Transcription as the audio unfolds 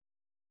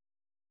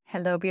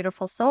Hello,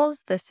 beautiful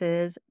souls. This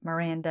is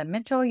Miranda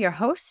Mitchell, your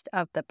host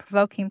of the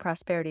Provoking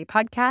Prosperity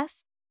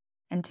podcast.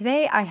 And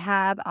today I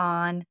have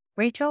on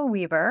Rachael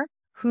Weaver,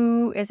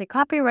 who is a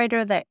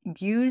copywriter that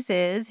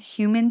uses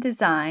human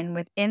design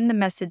within the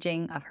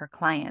messaging of her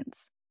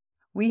clients.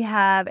 We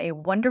have a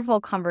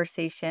wonderful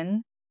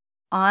conversation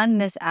on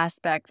this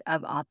aspect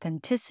of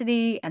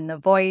authenticity and the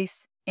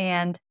voice,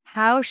 and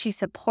how she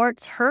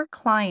supports her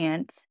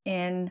clients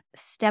in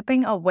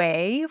stepping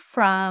away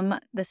from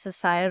the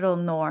societal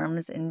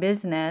norms in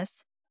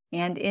business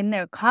and in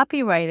their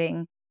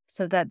copywriting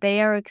so that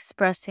they are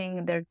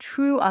expressing their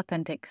true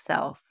authentic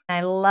self.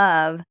 I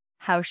love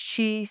how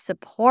she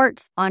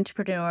supports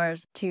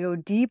entrepreneurs to go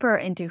deeper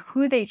into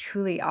who they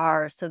truly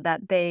are so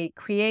that they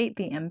create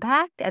the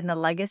impact and the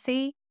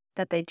legacy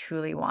that they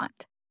truly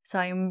want. So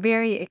I'm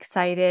very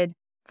excited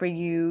for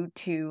you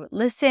to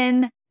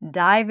listen,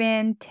 dive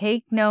in,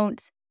 take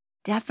notes.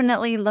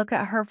 Definitely look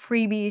at her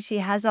freebies. She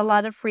has a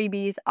lot of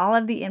freebies. All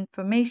of the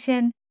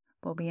information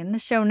will be in the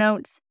show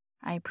notes.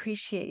 I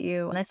appreciate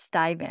you. Let's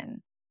dive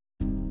in.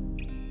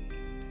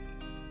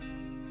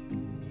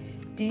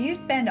 Do you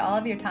spend all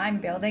of your time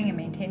building and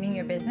maintaining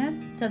your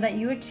business so that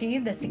you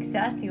achieve the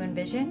success you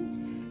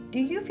envision? Do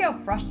you feel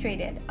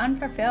frustrated,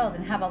 unfulfilled,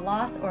 and have a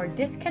loss or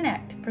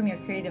disconnect from your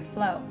creative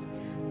flow?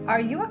 Are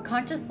you a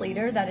conscious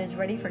leader that is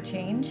ready for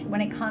change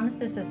when it comes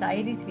to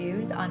society's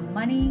views on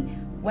money,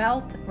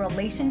 wealth,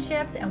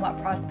 relationships, and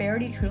what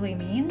prosperity truly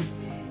means?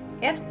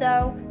 If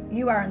so,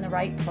 you are in the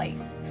right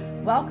place.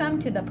 Welcome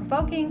to the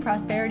Provoking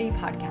Prosperity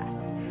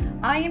podcast.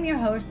 I am your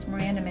host,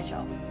 Miranda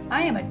Mitchell.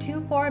 I am a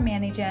 2-4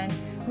 Manigen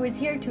who is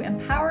here to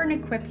empower and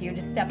equip you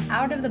to step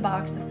out of the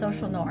box of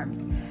social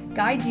norms,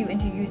 guide you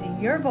into using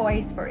your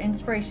voice for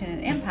inspiration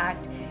and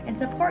impact, and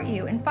support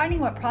you in finding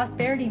what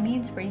prosperity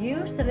means for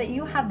you so that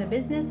you have the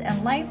business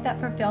and life that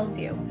fulfills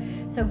you.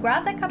 So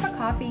grab that cup of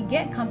coffee,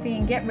 get comfy,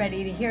 and get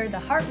ready to hear the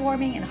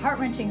heartwarming and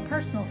heart-wrenching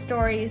personal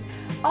stories,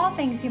 all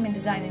things human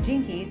design and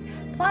jinkies,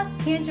 plus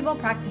tangible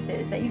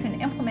practices that you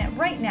can implement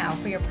right now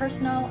for your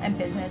personal and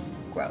business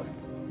growth.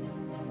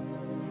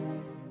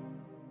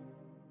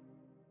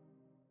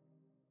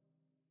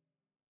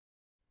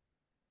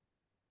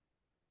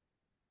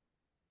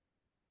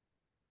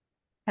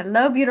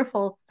 Hello,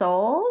 beautiful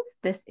souls.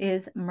 This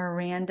is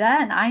Miranda,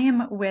 and I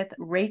am with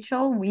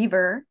Rachael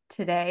Weaver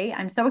today.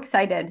 I'm so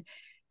excited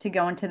to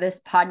go into this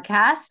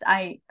podcast.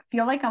 I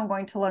feel like I'm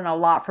going to learn a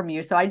lot from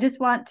you. So I just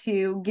want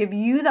to give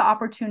you the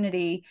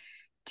opportunity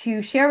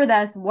to share with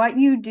us what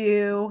you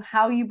do,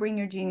 how you bring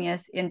your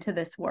genius into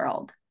this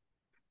world.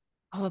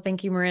 Oh,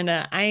 thank you,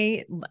 Miranda.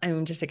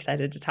 I'm just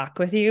excited to talk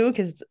with you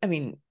because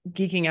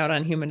geeking out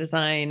on human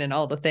design and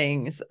all the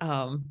things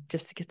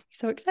just gets me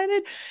so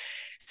excited.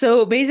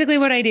 So basically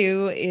what I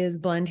do is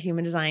blend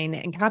human design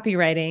and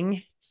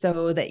copywriting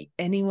so that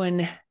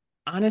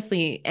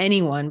honestly,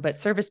 anyone, but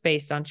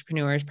service-based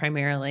entrepreneurs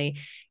primarily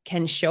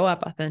can show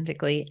up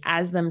authentically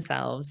as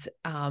themselves,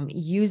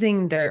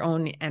 using their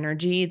own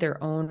energy,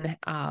 their own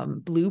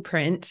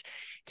blueprint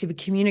to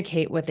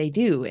communicate what they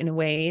do in a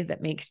way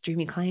that makes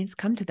dreamy clients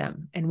come to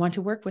them and want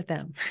to work with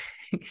them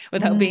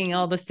without being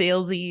all the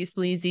salesy,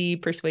 sleazy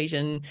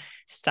persuasion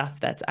stuff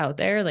that's out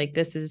there. Like,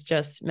 this is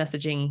just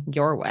messaging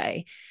your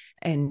way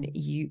and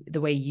the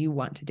way you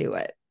want to do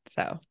it.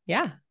 So,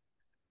 yeah.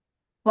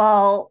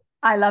 Well,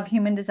 I love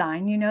human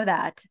design, you know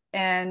that.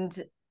 And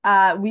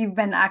we've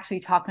been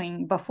actually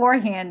talking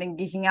beforehand and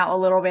geeking out a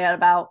little bit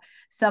about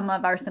some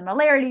of our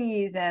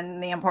similarities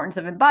and the importance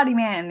of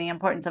embodiment and the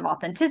importance of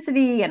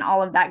authenticity and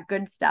all of that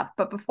good stuff.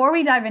 But before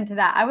we dive into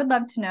that, I would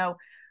love to know,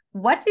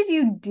 what did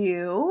you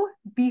do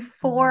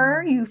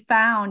before you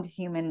found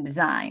human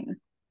design?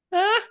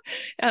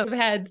 I've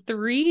had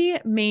 3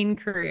 main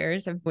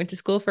careers. I went to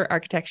school for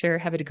architecture,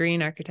 have a degree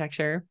in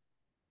architecture.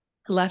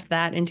 Left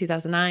that in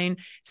 2009,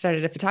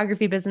 started a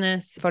photography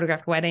business,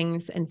 photographed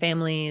weddings and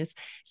families,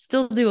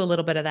 still do a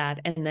little bit of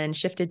that, and then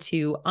shifted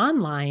to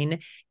online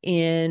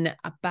in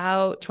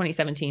about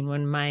 2017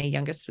 when my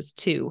youngest was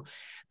 2,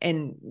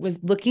 and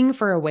was looking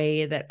for a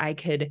way that I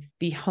could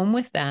be home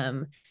with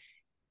them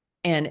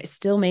and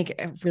still make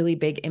a really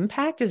big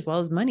impact as well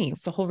as money.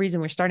 It's the whole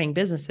reason we're starting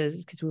businesses,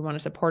 is because we want to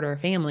support our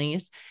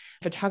families.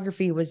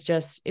 Photography was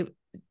just,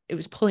 it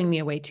was pulling me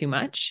away too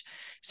much.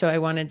 So I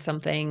wanted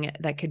something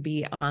that could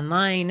be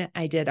online.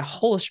 I did a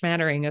whole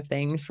smattering of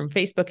things from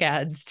Facebook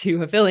ads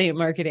to affiliate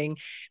marketing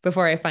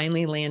before I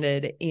finally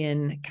landed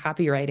in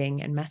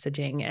copywriting and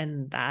messaging.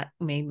 And that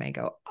made me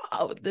go,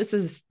 oh, this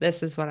is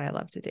what I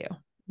love to do.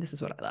 This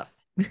is what I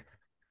love.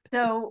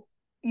 So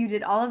you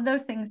did all of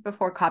those things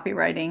before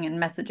copywriting and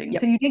messaging.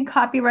 Yep. So you did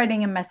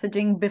copywriting and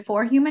messaging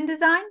before human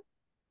design?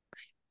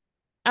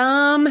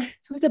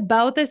 It was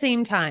about the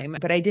same time,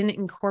 but I didn't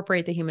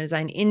incorporate the human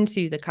design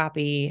into the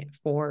copy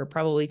for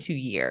probably 2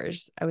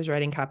 years. I was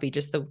writing copy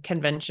just the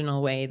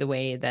conventional way, the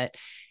way that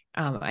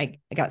I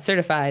got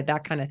certified,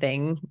 that kind of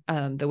thing,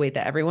 the way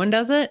that everyone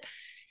does it.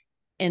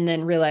 and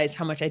then realized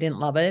how much I didn't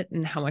love it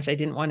and how much I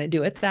didn't want to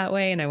do it that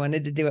way. And I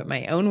wanted to do it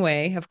my own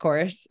way, of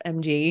course,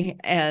 MG.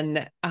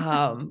 And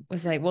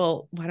was like,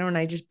 well, why don't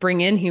I just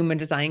bring in human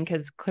design?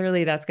 Because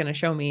clearly that's going to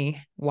show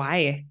me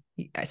why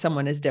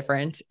someone is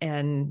different,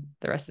 and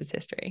the rest is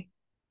history.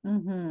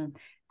 Mm-hmm.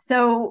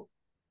 So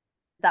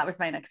that was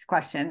my next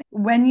question.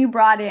 When you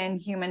brought in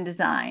human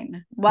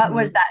design, what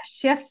was that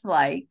shift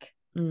like?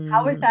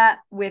 How was that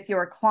with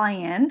your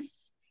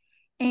clients?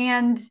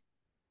 And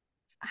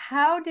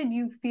how did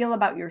you feel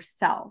about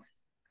yourself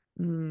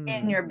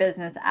in your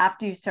business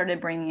after you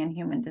started bringing in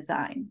human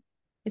design?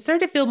 It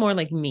started to feel more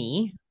like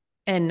me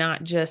and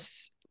not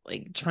just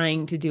like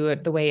trying to do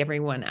it the way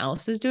everyone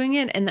else is doing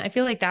it. And I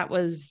feel like that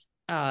was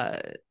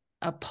a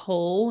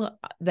pull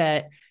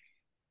that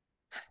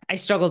I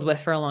struggled with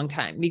for a long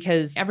time,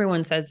 because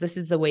everyone says this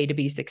is the way to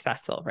be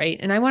successful, right?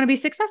 And I want to be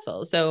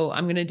successful, so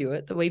I'm going to do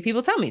it the way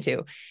people tell me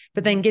to.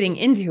 But then getting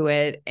into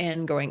it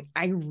and going,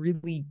 I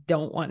really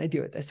don't want to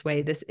do it this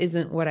way. This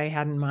isn't what I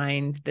had in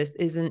mind. This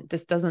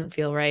doesn't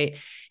feel right.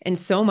 And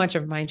so much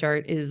of my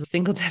chart is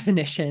single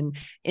definition,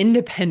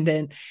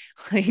 independent,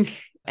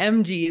 like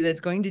MG,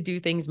 that's going to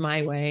do things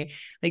my way.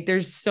 Like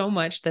there's so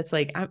much that's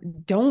like,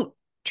 don't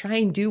try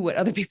and do what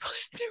other people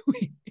are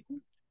doing.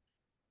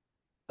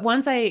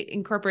 Once I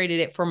incorporated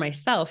it for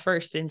myself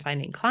first in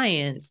finding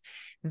clients,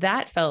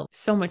 that felt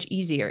so much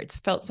easier. It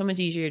felt so much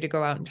easier to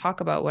go out and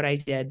talk about what I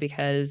did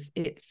because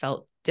it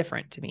felt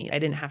different to me. I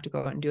didn't have to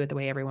go out and do it the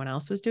way everyone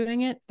else was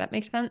doing it. If that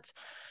makes sense.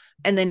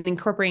 And then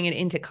incorporating it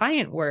into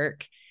client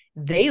work,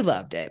 they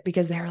loved it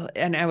because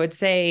and I would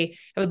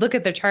look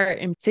at the chart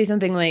and say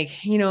something like,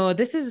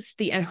 this is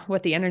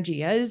what the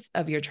energy is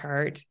of your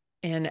chart.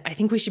 And I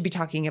think we should be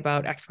talking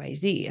about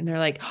XYZ. And they're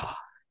like, oh,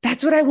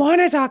 that's what I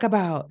want to talk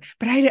about,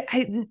 but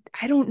I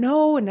don't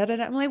know. And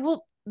I'm like,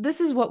 well,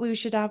 this is what we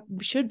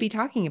should be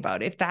talking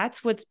about. If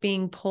that's what's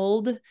being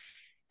pulled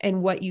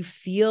and what you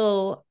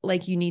feel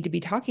like you need to be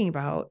talking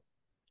about,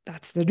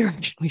 that's the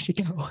direction we should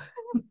go.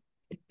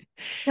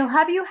 So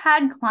have you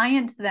had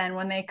clients then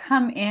when they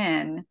come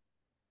in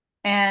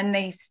and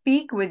they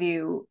speak with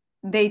you,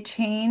 they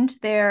change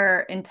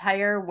their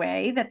entire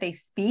way that they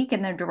speak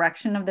and their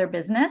direction of their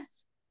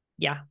business?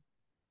 Yeah.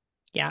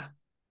 Yeah.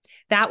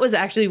 That was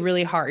actually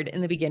really hard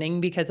in the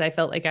beginning because I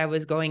felt like I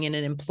was going in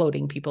and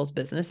imploding people's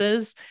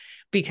businesses,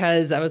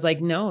 because I was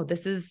like, no,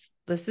 this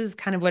is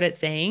kind of what it's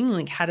saying.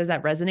 Like, how does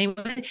that resonate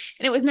with it?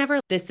 And it was never,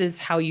 this is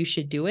how you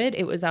should do it.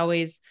 It was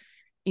always,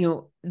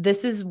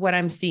 this is what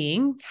I'm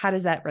seeing. How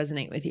does that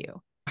resonate with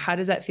you? How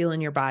does that feel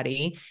in your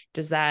body?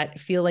 Does that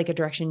feel like a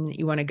direction that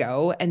you want to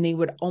go? And they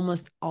would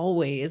almost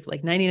always,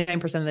 like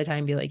 99% of the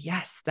time, be like,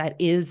 yes, that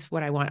is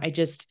what I want. I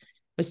just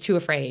was too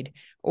afraid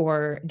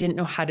or didn't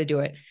know how to do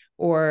it,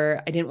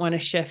 or I didn't want to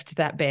shift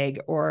that big,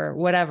 or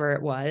whatever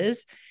it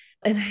was.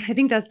 And I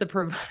think that's the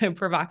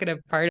provocative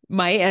part.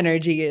 My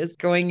energy is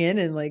going in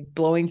and like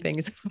blowing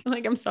things.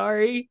 Like, I'm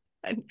sorry.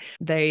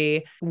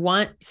 They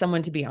want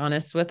someone to be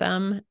honest with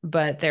them,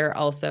 but they're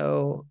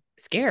also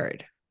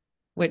scared,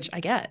 which I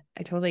get.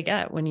 I totally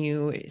get. When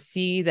you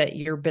see that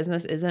your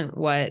business isn't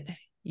what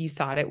you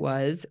thought it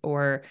was,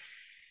 or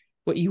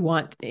what you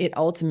want it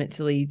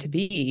ultimately to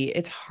be,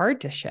 it's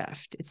hard to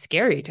shift. It's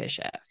scary to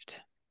shift.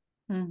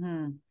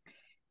 Mm-hmm.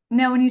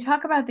 Now, when you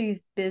talk about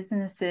these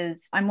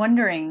businesses, I'm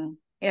wondering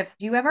if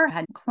you ever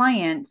had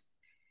clients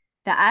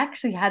that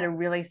actually had a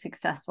really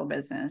successful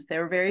business. They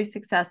were very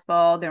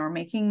successful. They were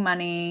making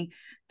money.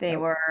 They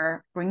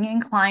were bringing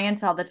in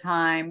clients all the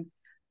time.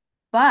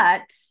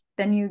 But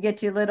then you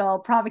get your little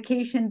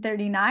provocation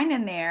 39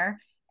 in there,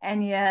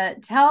 and you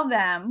tell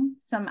them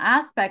some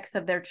aspects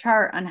of their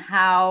chart on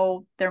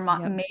how they're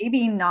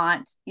maybe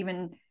not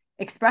even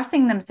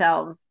expressing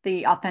themselves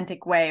the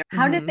authentic way.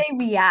 How did they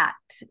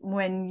react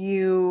when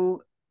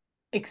you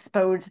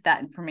exposed that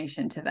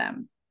information to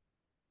them?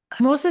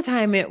 Most of the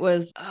time it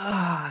was,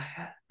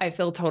 I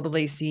feel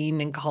totally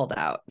seen and called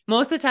out.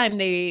 Most of the time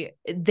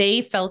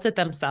they felt it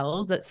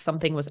themselves that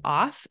something was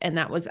off. And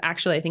that was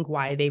actually, I think,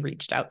 why they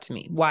reached out to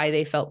me, why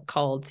they felt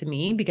called to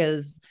me,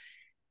 because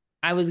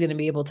I was going to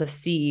be able to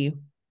see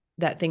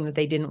that thing that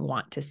they didn't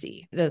want to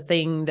see, the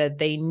thing that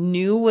they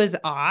knew was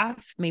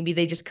off. Maybe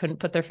they just couldn't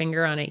put their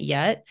finger on it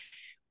yet,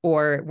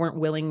 or weren't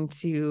willing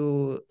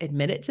to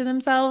admit it to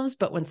themselves.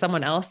 But when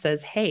someone else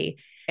says, hey,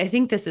 I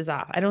think this is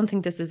off, I don't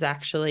think this is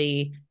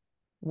actually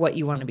what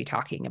you want to be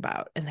talking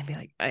about. And they'd be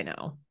like, I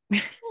know.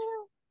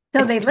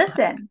 So they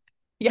listen.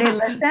 Yeah. They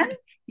listen.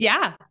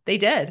 Yeah, they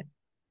did.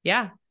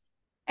 Yeah.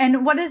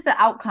 And what is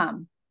the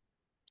outcome?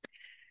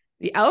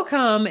 The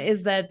outcome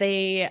is that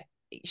they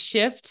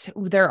shift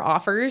their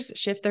offers,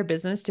 shift their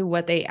business to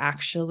what they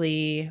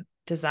actually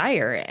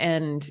desire.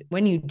 And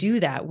when you do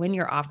that, when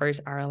your offers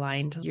are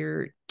aligned,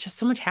 you're just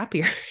so much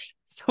happier,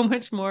 so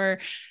much more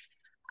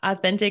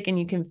authentic,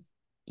 and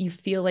you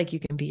feel like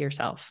you can be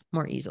yourself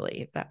more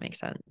easily, if that makes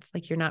sense.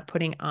 Like you're not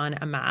putting on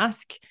a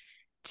mask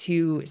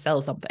to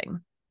sell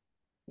something.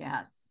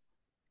 Yes.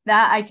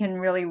 That I can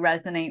really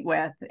resonate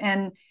with.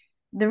 And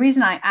the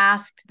reason I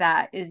asked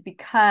that is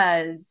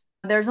because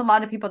There's a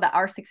lot of people that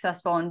are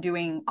successful in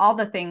doing all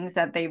the things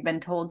that they've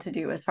been told to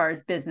do as far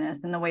as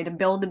business and the way to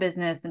build a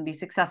business and be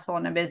successful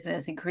in a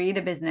business and create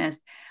a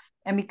business.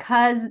 And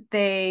because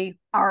they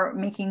are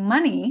making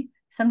money,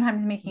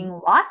 sometimes making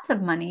lots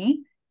of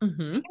money, it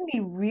can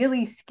be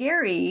really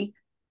scary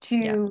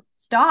to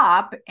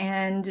stop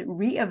and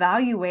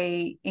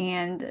reevaluate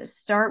and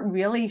start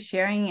really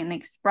sharing and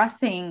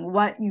expressing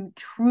what you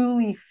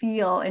truly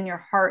feel in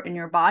your heart and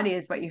your body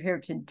is what you're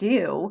here to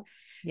do.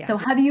 Yeah. So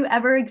have you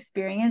ever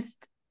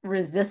experienced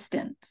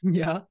resistance?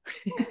 Yeah.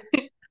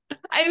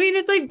 I mean,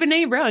 it's like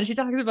Brene Brown. She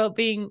talks about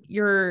being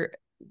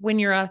when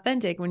you're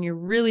authentic, when you're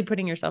really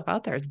putting yourself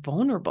out there, it's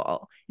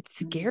vulnerable. It's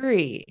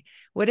scary.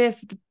 What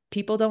if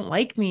people don't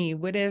like me?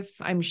 What if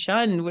I'm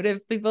shunned? What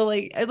if people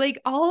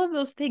like all of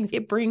those things?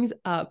 It brings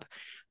up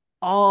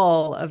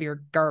all of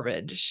your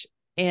garbage.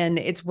 And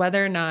it's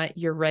whether or not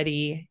you're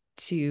ready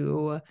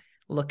to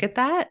look at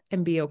that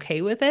and be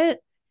okay with it.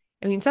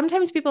 I mean,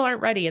 sometimes people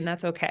aren't ready, and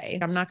that's okay.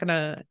 I'm not going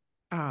to,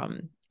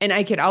 and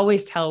I could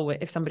always tell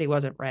if somebody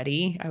wasn't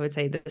ready. I would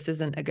say, this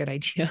isn't a good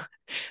idea.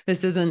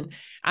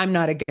 I'm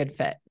not a good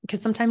fit,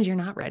 because sometimes you're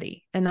not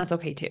ready, and that's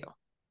okay too.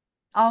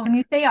 Oh, when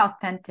you say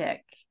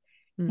authentic,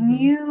 can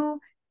you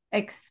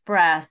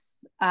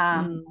express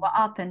what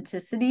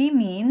authenticity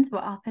means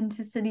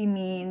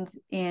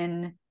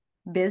in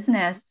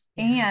business,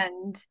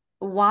 and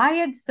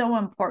why it's so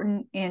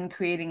important in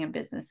creating a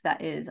business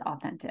that is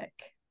authentic?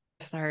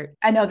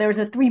 I know there was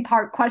a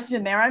 3-part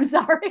question there. I'm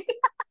sorry.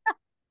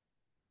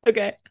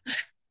 Okay.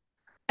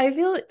 I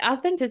feel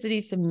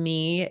authenticity to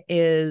me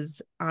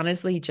is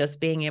honestly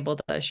just being able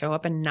to show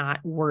up and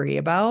not worry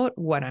about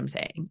what I'm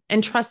saying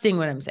and trusting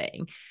what I'm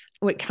saying.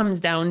 What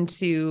comes down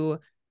to,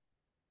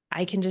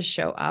 I can just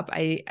show up.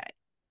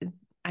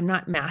 I'm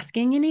not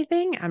masking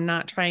anything. I'm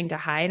not trying to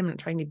hide. I'm not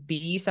trying to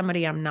be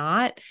somebody I'm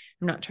not.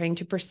 I'm not trying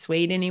to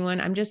persuade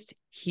anyone. I'm just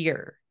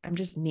here. I'm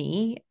just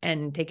me,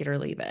 and take it or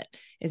leave it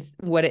is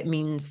what it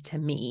means to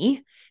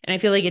me. And I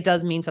feel like it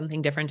does mean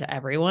something different to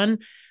everyone.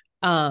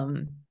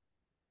 What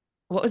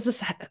was the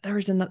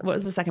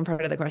second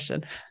part of the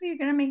question? You're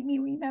going to make me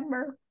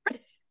remember.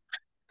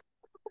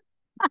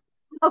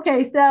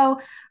 Okay. So,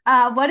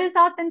 what is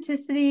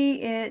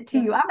authenticity to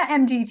you? I'm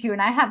an MG too,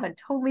 and I have a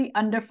totally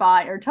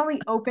undefined or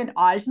totally open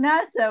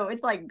ajna. So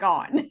it's like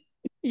gone.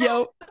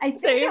 Yo, I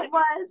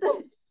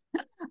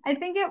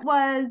think it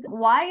was,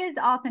 why is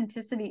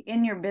authenticity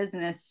in your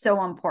business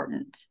so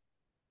important?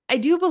 I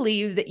do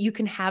believe that you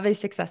can have a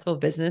successful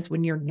business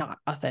when you're not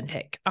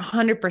authentic.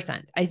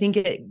 100%. I think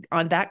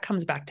that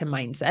comes back to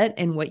mindset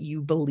and what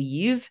you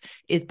believe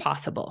is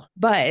possible.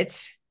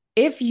 But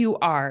if you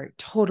are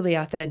totally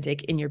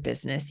authentic in your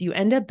business, you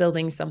end up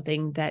building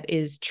something that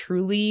is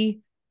truly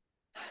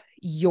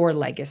your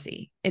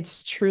legacy.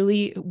 It's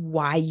truly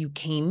why you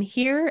came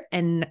here.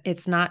 And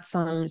it's not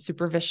some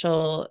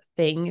superficial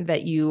thing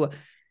that you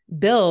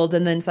build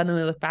and then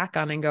suddenly look back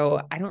on and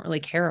go, I don't really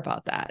care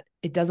about that.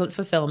 It doesn't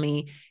fulfill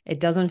me. It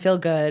doesn't feel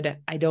good.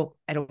 I don't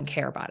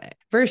care about it,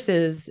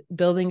 versus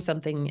building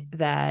something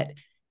that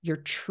you're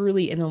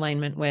truly in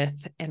alignment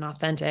with and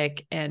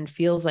authentic and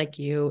feels like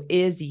you,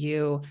 is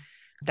you.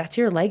 That's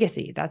your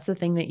legacy. That's the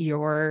thing that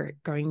you're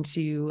going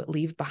to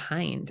leave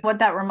behind. What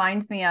that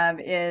reminds me of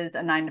is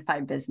a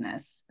 9-to-5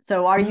 business.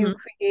 So are you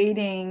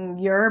creating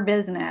your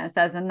business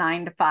as a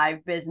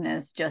 9-to-5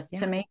 business just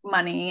to make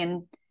money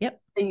and so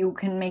you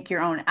can make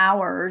your own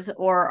hours?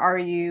 Or are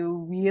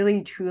you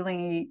really,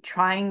 truly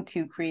trying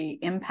to create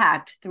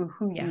impact through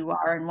who you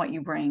are and what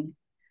you bring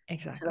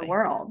to the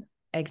world?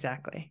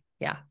 Exactly.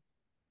 Yeah.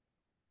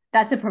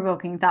 That's a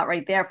provoking thought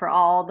right there for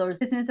all those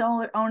business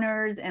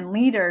owners and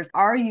leaders.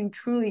 Are you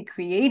truly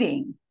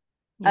creating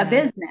a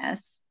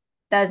business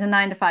that is a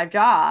 9-to-5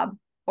 job,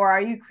 or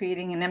are you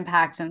creating an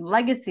impact and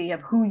legacy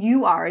of who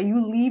you are? Are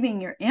you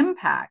leaving your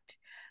impact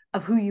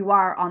of who you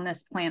are on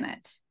this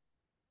planet?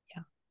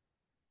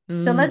 Yeah.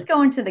 So let's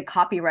go into the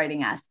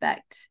copywriting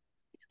aspect.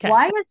 Okay.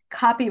 Why is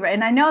copyright?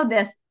 And I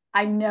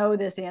know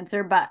this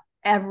answer, but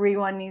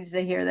everyone needs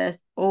to hear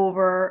this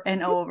over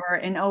and over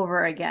and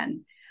over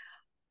again.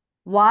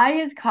 Why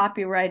is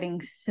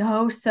copywriting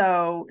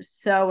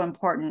so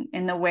important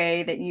in the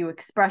way that you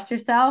express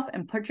yourself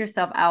and put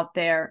yourself out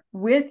there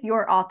with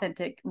your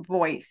authentic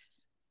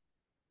voice?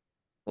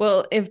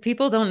 Well, if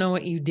people don't know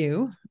what you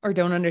do or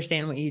don't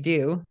understand what you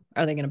do,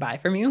 are they going to buy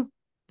from you?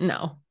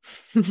 No,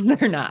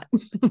 they're not.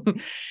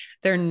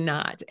 They're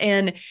not.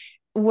 And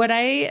what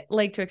I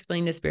like to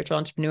explain to spiritual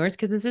entrepreneurs,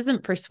 because this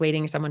isn't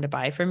persuading someone to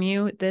buy from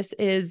you, this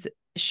is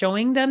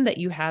showing them that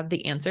you have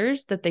the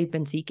answers that they've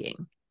been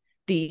seeking.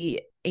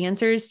 The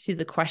answers to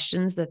the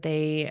questions that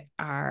they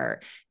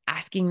are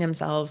asking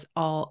themselves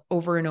all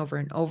over and over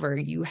and over.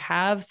 You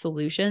have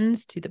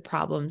solutions to the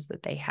problems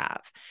that they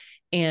have.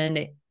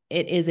 And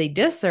it is a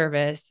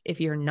disservice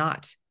if you're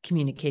not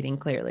communicating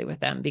clearly with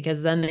them,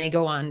 because then they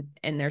go on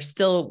and they're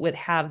still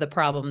have the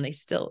problem. They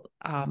still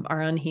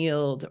are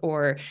unhealed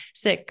or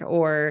sick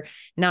or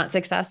not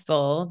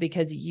successful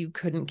because you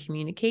couldn't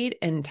communicate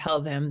and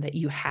tell them that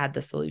you had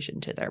the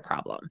solution to their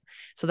problem.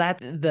 So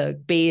that's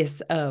the base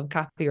of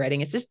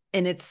copywriting. It's just,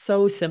 and it's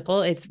so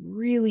simple. It's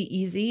really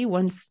easy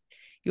once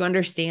you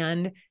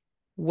understand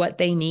what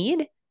they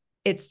need.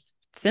 It's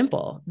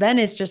simple. Then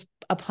it's just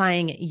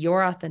applying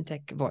your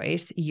authentic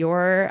voice,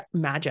 your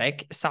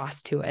magic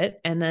sauce to it.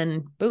 And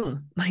then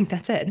boom, like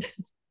that's it.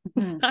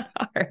 It's not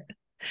hard.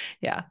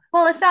 Yeah.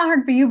 Well, it's not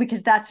hard for you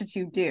because that's what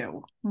you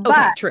do. Okay.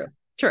 But True.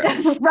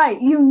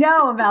 right. You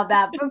know about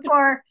that. But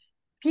for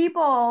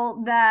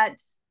people that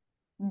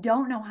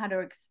don't know how to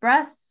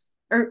express,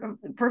 or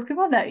for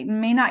people that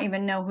may not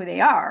even know who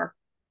they are,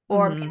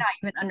 or may not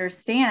even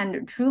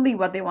understand truly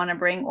what they want to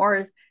bring, or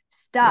is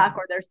stuck,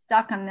 or they're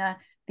stuck on the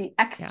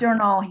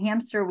external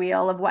hamster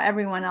wheel of what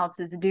everyone else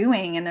is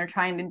doing, and they're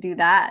trying to do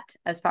that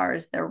as far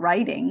as their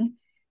writing.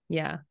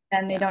 Yeah.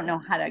 And they don't know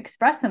how to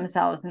express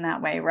themselves in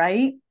that way,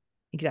 right?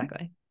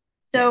 Exactly.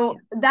 So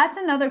that's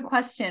another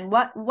question.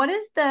 What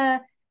is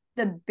the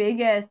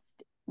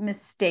biggest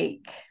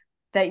mistake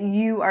that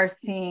you are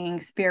seeing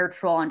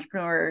spiritual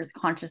entrepreneurs,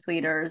 conscious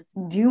leaders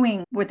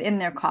doing within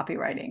their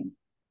copywriting?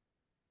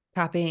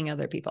 Copying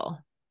other people.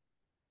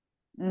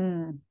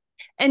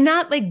 And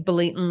not like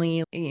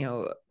blatantly,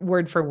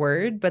 word for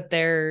word, but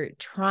they're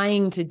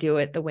trying to do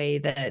it the way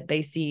that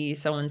they see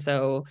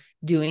so-and-so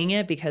doing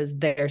it because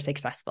they're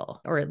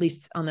successful, or at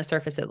least on the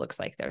surface, it looks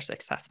like they're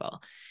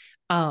successful.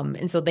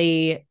 And so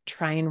they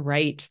try and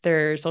write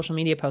their social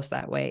media posts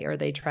that way, or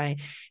they try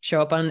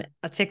show up on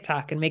a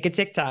TikTok and make a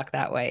TikTok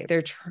that way.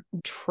 They're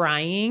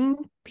trying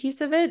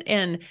piece of it.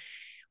 And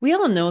we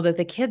all know that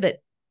the kid that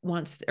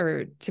wants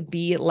to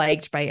be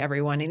liked by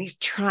everyone and he's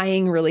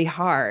trying really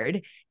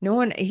hard,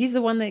 he's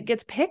the one that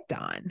gets picked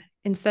on,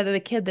 instead of the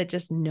kid that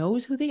just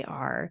knows who they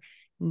are,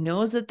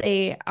 knows that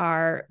they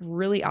are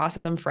really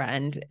awesome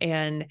friend,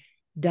 and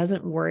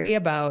doesn't worry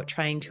about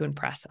trying to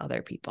impress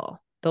other people.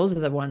 Those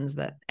are the ones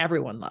that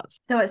everyone loves.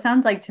 So it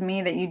sounds like to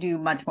me that you do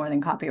much more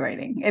than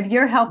copywriting. If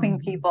you're helping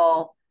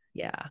people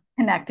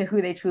connect to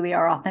who they truly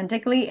are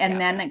authentically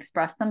and then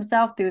express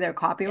themselves through their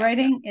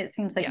copywriting, it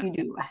seems like you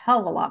do a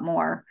hell of a lot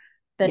more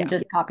than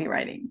just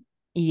copywriting.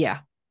 Yeah.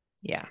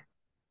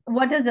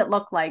 What does it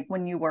look like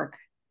when you work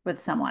with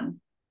someone?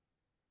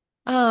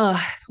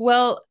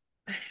 Well,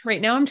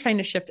 right now I'm trying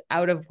to shift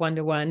out of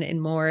one-to-one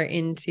and more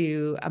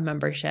into a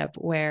membership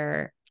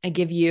where I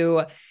give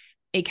you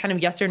a kind of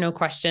yes or no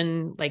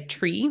question, like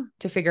tree,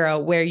 to figure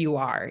out where you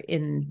are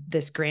in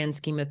this grand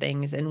scheme of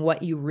things and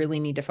what you really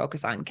need to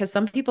focus on. Because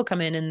some people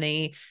come in and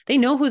they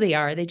know who they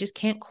are. They just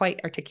can't quite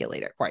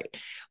articulate it right.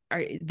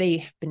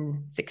 They've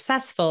been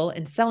successful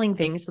in selling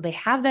things, so they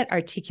have that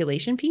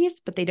articulation piece,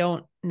 but they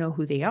don't know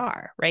who they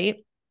are, right?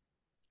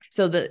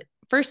 So the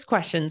first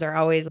questions are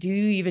always, do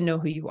you even know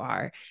who you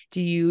are?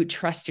 Do you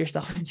trust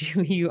yourself?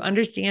 Do you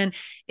understand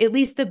at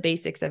least the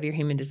basics of your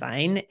human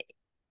design?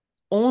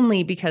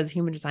 Only because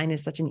human design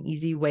is such an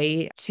easy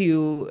way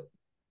to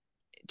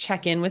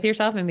check in with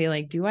yourself and be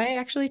like, do I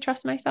actually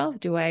trust myself?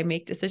 Do I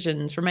make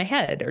decisions from my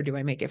head, or do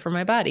I make it from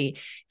my body?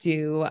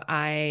 Do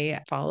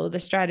I follow the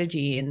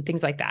strategy and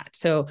things like that?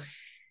 So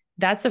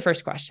that's the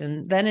first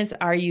question. Then is,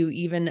 are you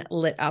even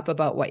lit up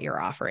about what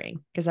you're offering?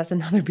 Because that's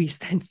another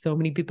beast that so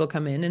many people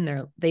come in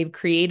and they've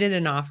created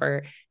an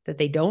offer that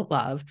they don't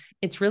love.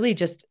 It's really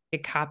just a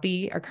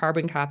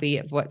carbon copy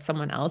of what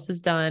someone else has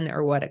done,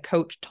 or what a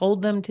coach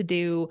told them to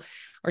do,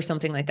 or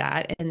something like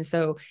that. And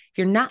so if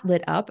you're not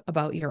lit up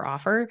about your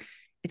offer,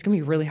 it's going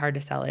to be really hard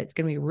to sell it. It's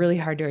going to be really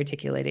hard to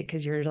articulate it,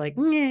 because you're like,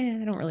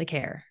 I don't really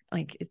care.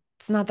 Like,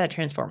 it's not that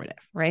transformative,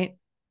 right?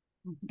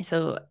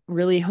 So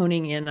really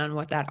honing in on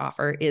what that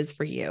offer is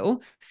for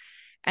you.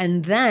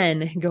 And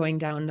then going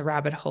down the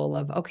rabbit hole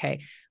of,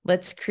 okay,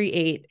 let's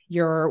create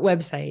your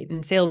website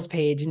and sales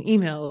page and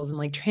emails, and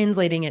like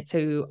translating it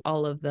to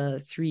all of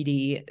the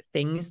 3D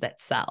things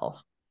that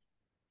sell.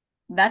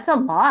 That's a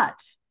lot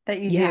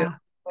that you do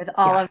with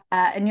all of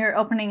that. And you're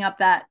opening up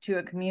that to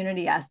a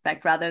community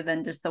aspect rather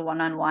than just the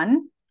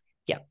one-on-one.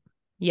 Yep.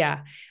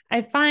 Yeah.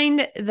 I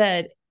find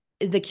that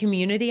the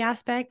community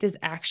aspect is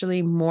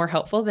actually more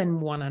helpful than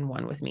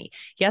one-on-one with me.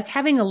 Yes,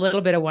 having a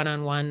little bit of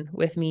one-on-one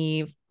with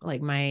me,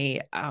 like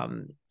my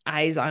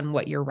eyes on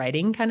what you're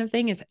writing kind of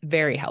thing, is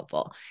very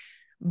helpful.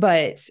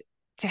 But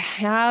to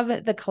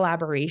have the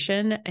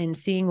collaboration and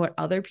seeing what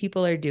other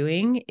people are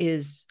doing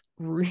is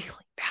really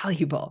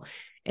valuable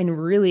and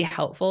really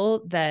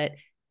helpful, that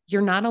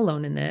you're not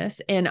alone in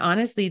this. And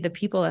honestly, the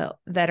people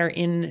that are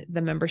in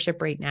the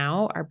membership right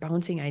now are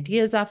bouncing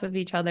ideas off of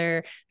each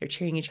other. They're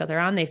cheering each other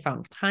on. They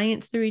found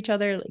clients through each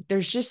other. Like,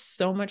 there's just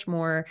so much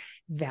more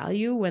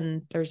value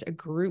when there's a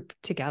group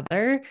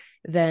together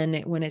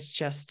than when it's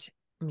just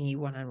me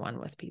one-on-one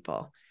with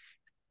people.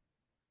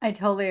 I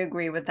totally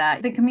agree with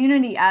that. The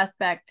community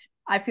aspect,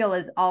 I feel,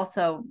 is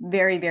also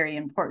very, very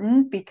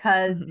important,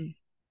 because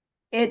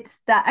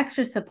it's that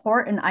extra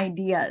support and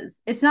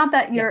ideas. It's not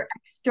that Yeah. you're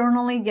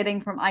externally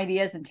getting from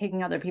ideas and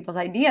taking other people's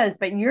ideas,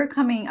 but you're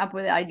coming up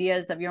with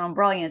ideas of your own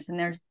brilliance, and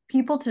there's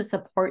people to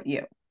support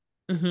you.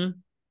 Mm-hmm.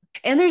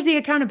 And there's the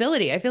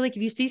accountability. I feel like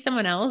if you see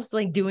someone else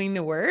like doing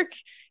the work,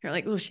 you're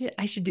like, oh shit,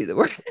 I should do the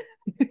work.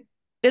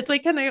 It's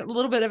like kind of a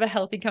little bit of a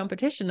healthy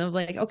competition of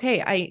like,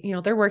 okay,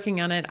 they're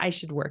working on it. I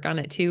should work on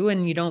it too.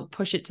 And you don't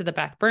push it to the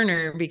back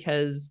burner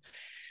because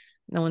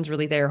no one's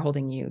really there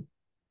holding you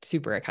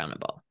super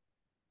accountable.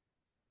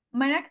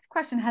 My next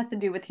question has to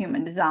do with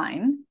human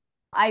design.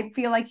 I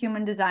feel like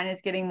human design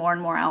is getting more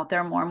and more out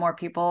there. More and more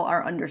people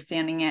are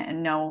understanding it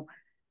and know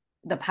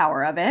the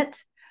power of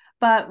it.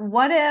 But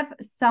what if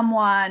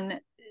someone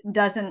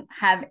doesn't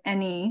have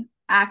any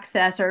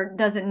access or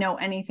doesn't know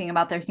anything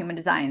about their human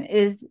design?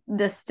 Is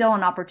this still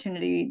an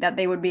opportunity that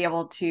they would be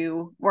able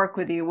to work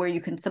with you where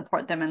you can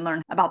support them and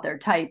learn about their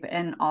type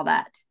and all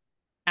that?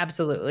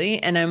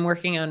 Absolutely. And I'm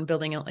working on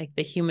building out like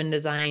the human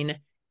design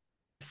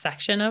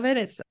section of it.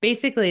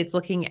 It's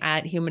looking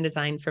at human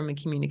design from a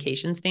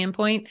communication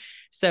standpoint.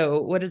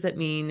 So what does it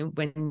mean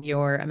when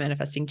you're a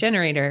manifesting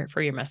generator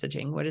for your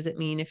messaging? What does it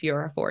mean if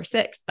you're a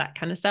 4/6, that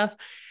kind of stuff?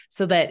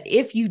 So that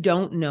if you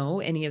don't know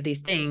any of these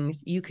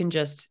things, you can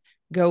just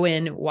go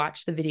in,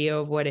 watch the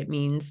video of what it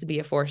means to be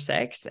a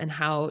 4/6 and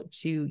how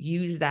to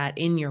use that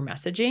in your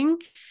messaging.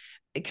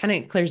 It kind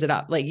of clears it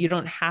up. Like you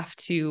don't have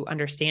to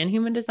understand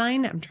human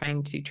design. I'm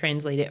trying to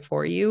translate it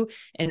for you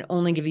and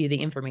only give you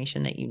the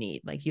information that you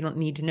need. Like you don't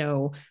need to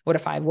know what a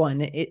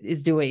 5/1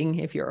 is doing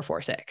if you're a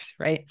 4/6,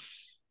 right?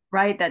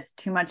 Right. That's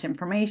too much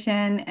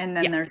information. And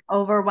then Yeah. there's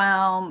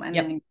overwhelm and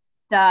then Yep. you're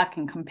stuck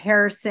in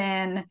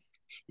comparison.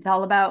 It's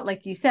all about,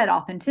 like you said,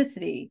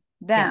 authenticity,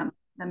 Yeah.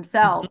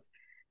 themselves.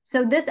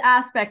 So this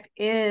aspect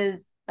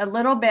is a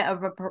little bit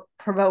of a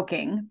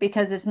provoking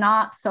because it's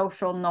not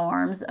social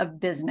norms of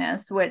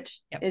business, which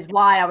Yep. is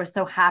why I was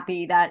so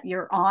happy that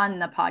you're on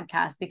the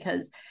podcast,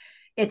 because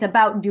it's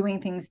about doing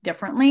things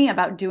differently,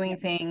 about doing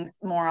things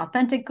more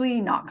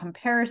authentically, not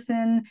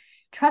comparison,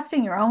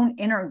 trusting your own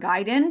inner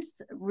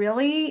guidance,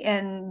 really,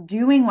 and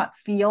doing what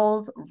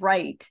feels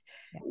right.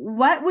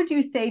 What would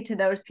you say to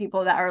those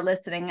people that are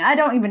listening? I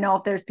don't even know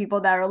if there's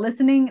people that are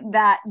listening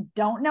that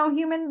don't know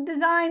human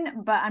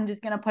design, but I'm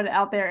just going to put it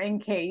out there in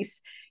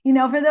case,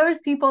 for those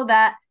people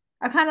that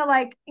are kind of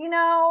like,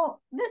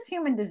 this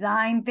human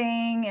design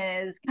thing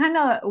is kind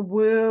of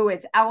woo,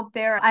 it's out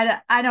there.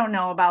 I don't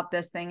know about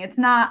this thing. It's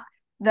not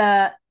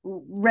the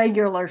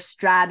regular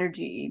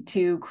strategy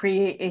to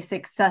create a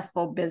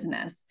successful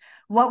business.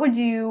 What would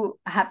you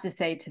have to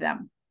say to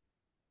them?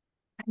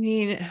 I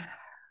mean,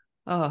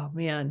 oh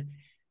man,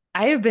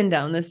 I have been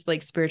down this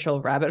like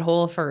spiritual rabbit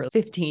hole for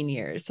 15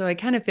 years. So I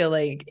kind of feel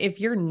like if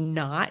you're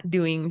not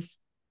doing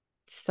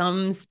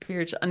some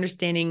spiritual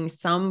understanding,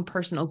 some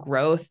personal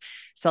growth,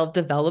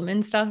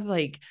 self-development stuff,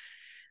 like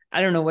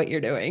I don't know what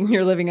you're doing.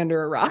 You're living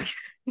under a rock.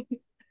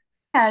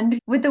 And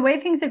with the way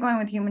things are going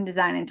with human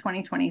design in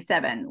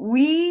 2027,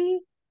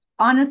 we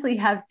honestly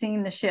have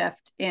seen the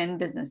shift in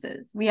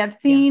businesses. We have Yeah.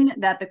 seen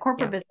that the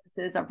corporate Yeah.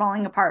 businesses are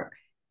falling apart.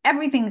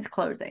 Everything's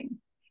closing.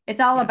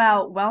 It's all Yeah.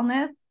 about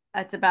wellness.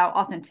 It's about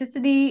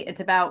authenticity. It's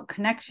about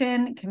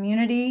connection,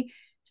 community. Yeah.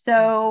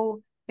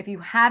 So if you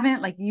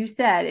haven't, like you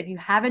said, if you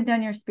haven't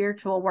done your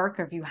spiritual work,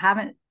 or if you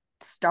haven't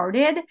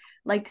started,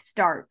 like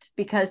start,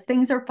 because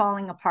things are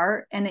falling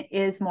apart, and it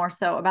is more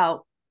so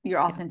about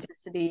your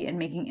authenticity and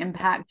making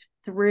impact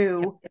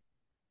through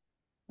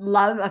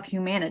love of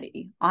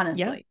humanity, Yeah.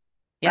 honestly.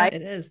 Yeah, Right.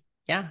 it is.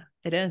 Yeah,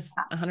 it is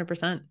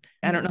 100%.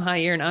 I don't Mhm. know how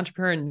you're an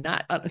entrepreneur and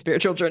not on a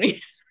spiritual journey.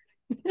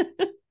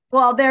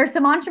 Well, there are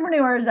some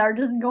entrepreneurs that are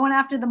just going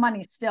after the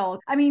money still.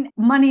 I mean,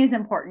 money is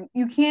important.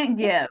 You can't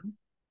Yeah. give Yeah.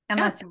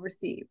 unless you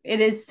receive.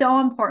 It is so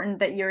important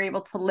that you're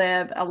able to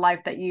live a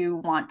life that you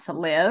want to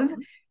live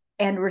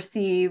and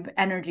receive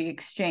energy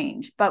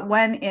exchange. But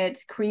when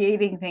it's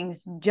creating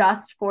things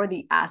just for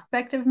the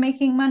aspect of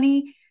making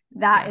money,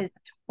 that Yeah. is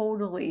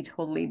totally,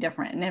 totally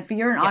different. And if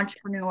you're an Yeah.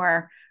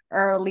 entrepreneur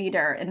or a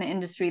leader in the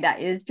industry that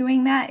is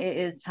doing that, it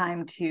is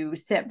time to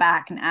sit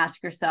back and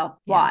ask yourself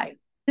Yeah. why.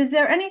 Is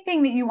there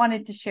anything that you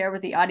wanted to share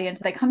with the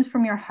audience that comes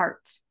from your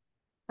heart?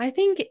 I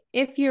think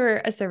if you're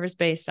a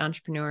service-based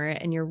entrepreneur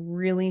and you're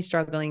really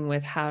struggling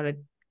with how to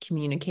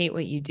communicate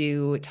what you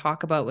do,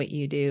 talk about what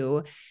you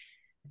do,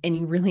 and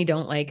you really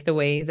don't like the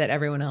way that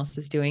everyone else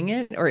is doing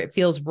it, or it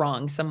feels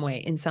wrong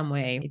in some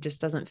way, it just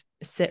doesn't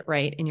sit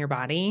right in your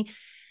body,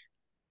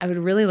 I would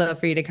really love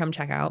for you to come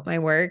check out my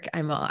work.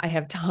 I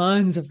have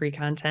tons of free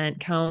content.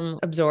 Come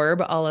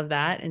absorb all of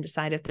that and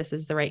decide if this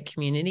is the right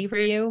community for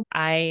you.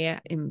 I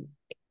am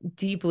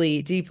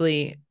deeply,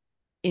 deeply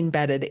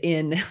embedded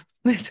in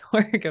this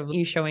work of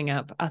you showing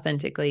up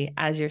authentically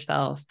as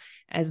yourself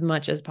as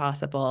much as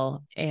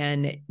possible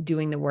and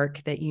doing the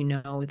work that you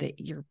know that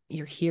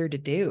you're here to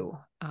do.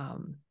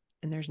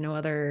 And there's no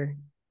other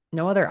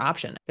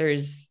option.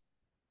 There's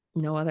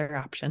no other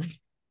option.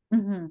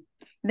 Mm-hmm.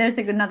 There's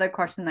another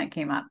question that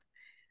came up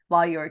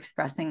while you were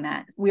expressing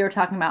that. We were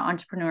talking about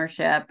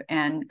entrepreneurship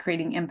and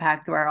creating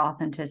impact through our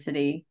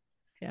authenticity.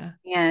 Yeah.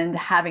 and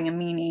having a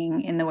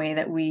meaning in the way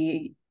that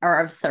we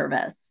are of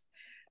service.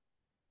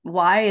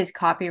 Why is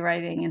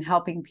copywriting and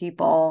helping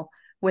people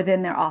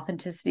within their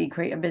authenticity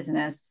create a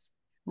business?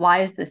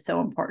 Why is this so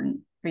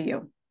important for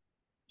you?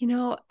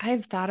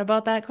 I've thought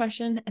about that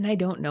question and I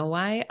don't know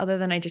why, other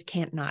than I just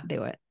can't not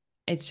do it.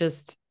 It's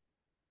just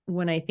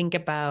when I think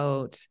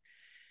about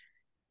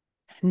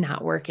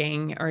not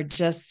working or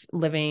just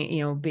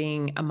living,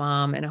 being a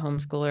mom and a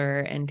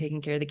homeschooler and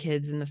taking care of the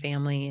kids and the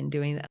family and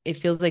doing that, it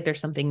feels like there's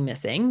something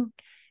missing.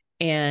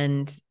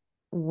 And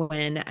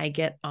when I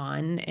get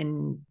on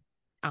and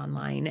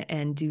online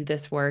and do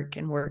this work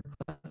and work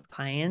with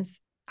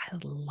clients, I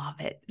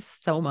love it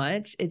so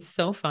much. It's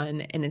so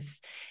fun. And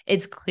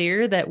it's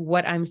clear that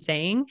what I'm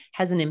saying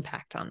has an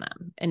impact on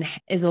them and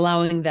is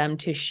allowing them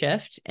to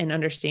shift and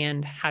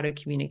understand how to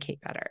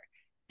communicate better.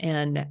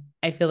 And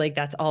I feel like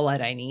that's all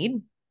that I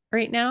need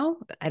right now.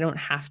 I don't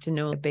have to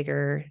know a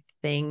bigger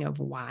thing of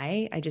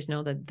why. I just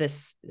know that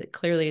this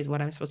clearly is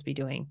what I'm supposed to be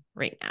doing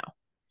right now.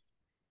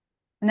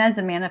 And as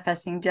a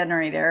manifesting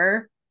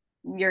generator,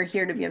 you're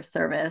here to be of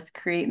service,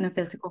 create in the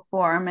physical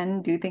form,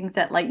 and do things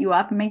that light you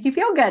up and make you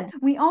feel good.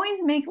 We always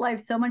make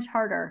life so much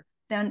harder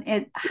than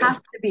it has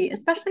to be,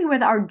 especially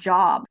with our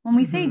job. When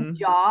we say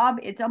job,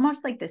 it's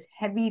almost like this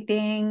heavy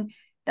thing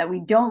that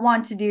we don't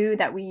want to do,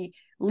 that we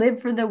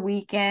live for the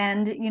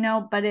weekend,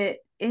 but it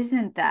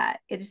isn't that.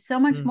 It is so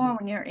much more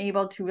when you're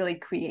able to really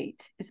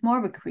create. It's more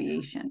of a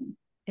creation.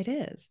 It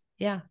is.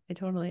 Yeah, it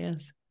totally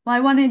is. Well,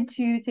 I wanted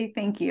to say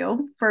thank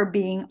you for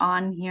being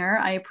on here.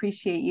 I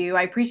appreciate you.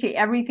 I appreciate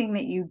everything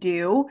that you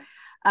do.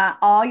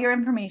 All your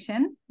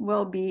information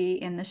will be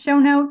in the show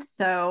notes.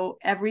 So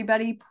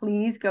everybody,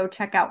 please go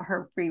check out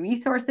her free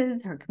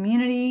resources, her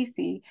community,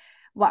 see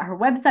what her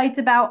website's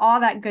about,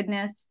 all that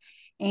goodness.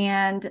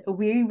 And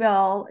we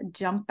will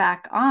jump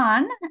back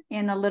on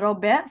in a little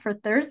bit for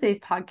Thursday's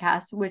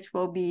podcast, which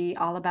will be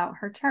all about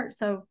her chart.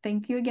 So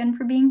thank you again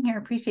for being here.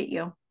 Appreciate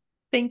you.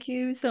 Thank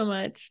you so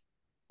much.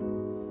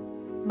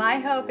 My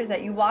hope is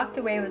that you walked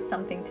away with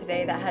something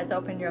today that has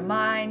opened your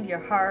mind, your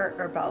heart,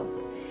 or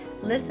both.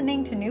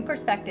 Listening to new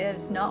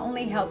perspectives not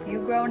only help you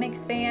grow and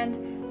expand,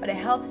 but it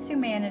helps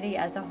humanity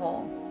as a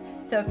whole.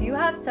 So if you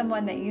have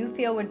someone that you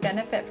feel would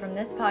benefit from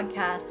this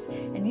podcast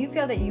and you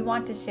feel that you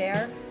want to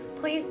share,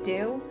 please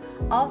do.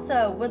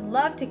 Also, would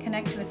love to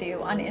connect with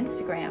you on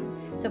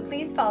Instagram. So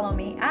please follow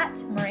me at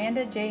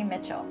Miranda J.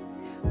 Mitchell.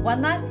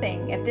 One last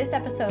thing, if this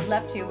episode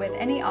left you with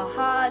any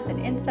ahas and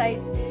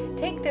insights,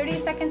 take 30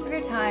 seconds of your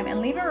time and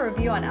leave a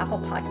review on Apple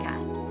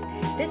Podcasts.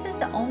 This is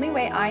the only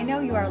way I know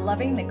you are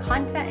loving the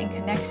content and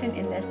connection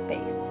in this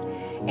space.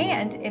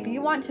 And if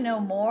you want to know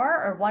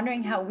more or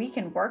wondering how we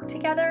can work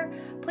together,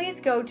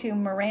 please go to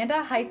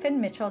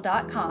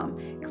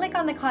miranda-mitchell.com, click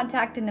on the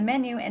contact in the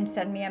menu and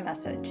send me a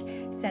message.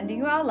 Sending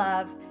you all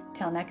love.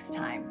 Till next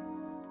time.